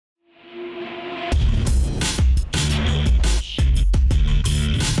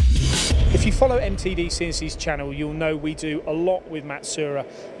follow MTDCNC's channel, you'll know we do a lot with Matsuura,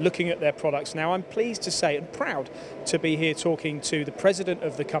 looking at their products. Now, I'm pleased to say and proud to be here talking to the president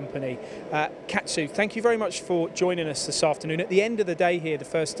of the company, Katsu. Thank you very much for joining us this afternoon at the end of the day here, the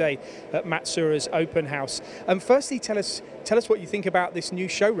first day at Matsuura's Open House. Firstly, tell us what you think about this new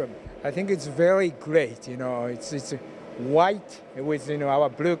showroom. I think it's very great. It's white with our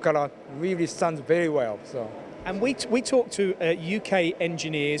blue color. Really stands very well. And we talked to UK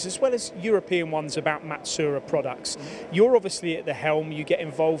engineers as well as European ones about Matsuura products. You're obviously at the helm, you get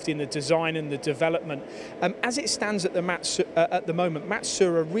involved in the design and the development. As it stands at the moment,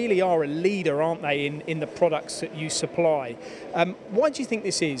 Matsuura really are a leader, aren't they, in the products that you supply. Why do you think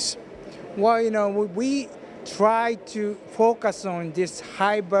this is? Well, we try to focus on these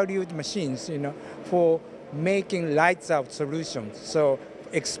high-valued machines, for making lights-out solutions. So,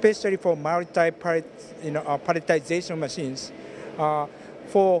 especially for palletization machines.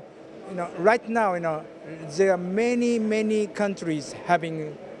 Right now, there are many countries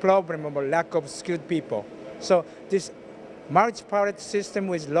having problem of lack of skilled people. So this multi-pallet system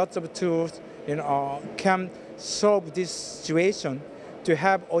with lots of tools, can solve this situation to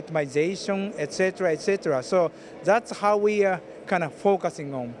have automation, etc., etc. So that's how we are kind of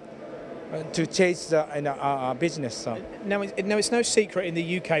focusing on to chase the business. So. Now, it's no secret in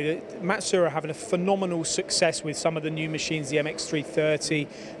the UK that Matsuura are having a phenomenal success with some of the new machines, the MX330,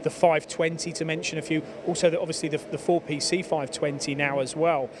 the 520 to mention a few, also obviously the 4PC 520 now as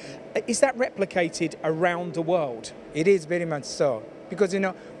well. Is that replicated around the world? It is very much so. Because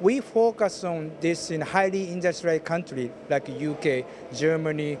we focus on this in highly industrialized countries like UK,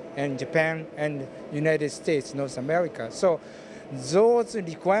 Germany, and Japan, and United States, North America. So those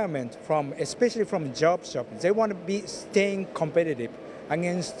requirements especially from job shop, they want to be staying competitive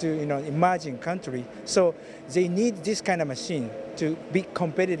against emerging countries. So they need this kind of machine to be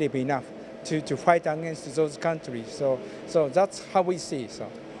competitive enough to fight against those countries. So that's how we see. So.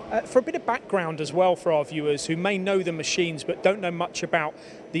 For a bit of background as well for our viewers who may know the machines but don't know much about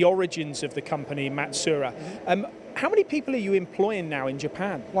the origins of the company Matsuura, how many people are you employing now in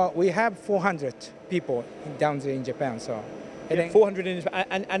Japan? Well, we have 400 people down there in Japan. So. 400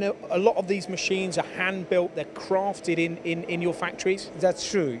 and a lot of these machines are hand-built, they're crafted in your factories?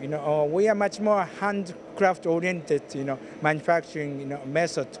 That's true. We are much more handcraft-oriented, manufacturing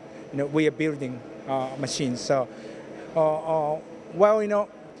method. We are building machines. So,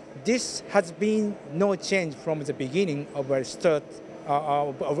 this has been no change from the beginning of our start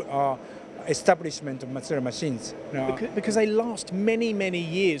establishment of Matsuura machines. Because they last many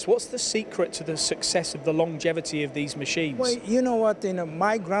years. What's the secret to the success of the longevity of these machines? Well, you know what,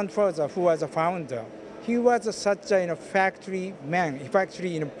 my grandfather, who was a founder, he was such a factory man,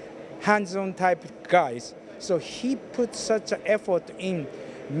 factory hands-on type guys. So he put such an effort in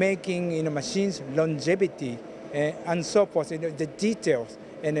making machines longevity and so forth, the details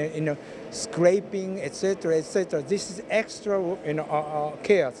and scraping, etc., etc. This is extra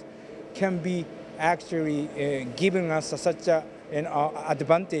care can be actually giving us such an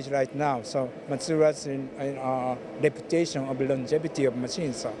advantage right now. So Matsuura's reputation of longevity of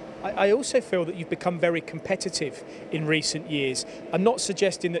machines. I also feel that you've become very competitive in recent years. I'm not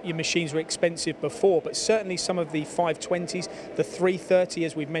suggesting that your machines were expensive before, but certainly some of the 520s, the 330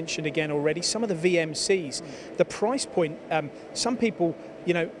 as we've mentioned again already, some of the VMCs, the price point, some people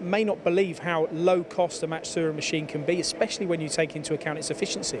may not believe how low cost a Matsuura machine can be, especially when you take into account its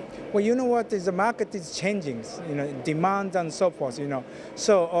efficiency. Well, you know what, the market is changing, demand and so forth,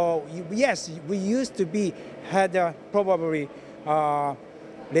 So, yes, we used to had probably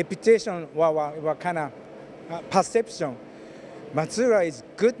reputation or kind of perception. Matsuura is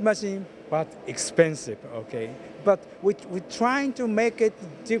good machine, but expensive, okay? But we're trying to make it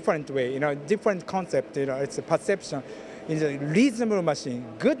different way, different concept, it's a perception. It's a reasonable machine,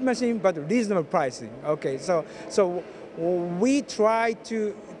 good machine, but reasonable pricing. Okay, so we try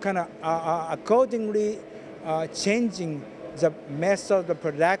to kind of accordingly changing the method of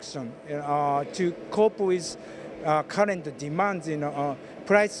production to cope with current demands,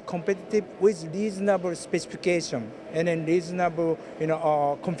 price competitive with reasonable specification and then reasonable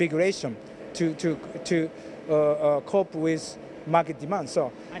configuration to cope with market demand.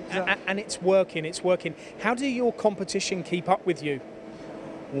 So, and it's working. How do your competition keep up with you?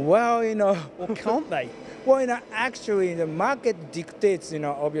 Well, or can't they? Well, actually, the market dictates,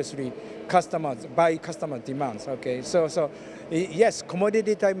 obviously, customer demands. Okay, so yes,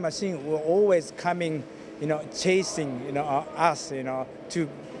 commodity type machine will always coming, chasing, us, to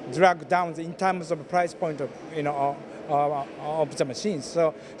drag down in terms of price point of, of the machines.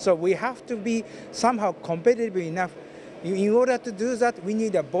 So we have to be somehow competitive enough In order to do that, we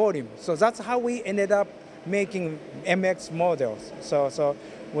need a volume. So that's how we ended up making MX models. So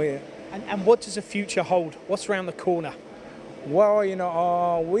we. And what does the future hold? What's around the corner? Well,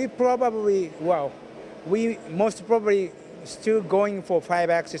 we most probably still going for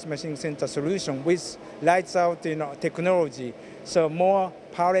 5-axis machine center solution with lights out, technology. So more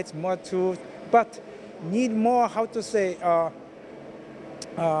pallets, more tools, but need more, how to say,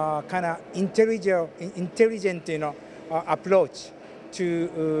 kind of intelligent, approach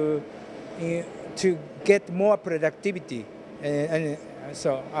to get more productivity.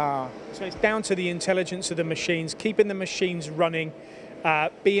 So it's down to the intelligence of the machines, keeping the machines running,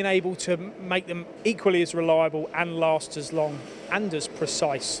 being able to make them equally as reliable and last as long and as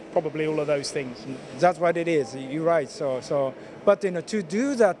precise. Probably all of those things. That's what it is. You're right. But to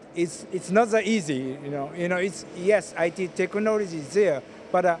do that, it's not that easy. It's yes, IT technology is there,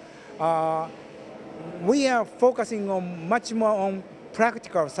 but we are focusing on much more on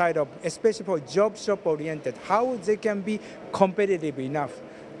practical side of, especially for job shop oriented, how they can be competitive enough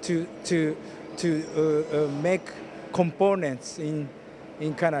to make components in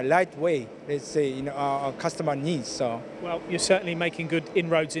kind of light way, let's say, our customer needs. So well, you're certainly making good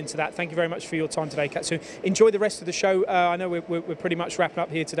inroads into that. Thank you very much for your time today, Katsu. Enjoy the rest of the show. I know we're pretty much wrapping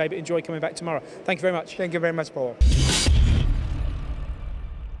up here today, but enjoy coming back tomorrow. Thank you very much. Thank you very much, Paul.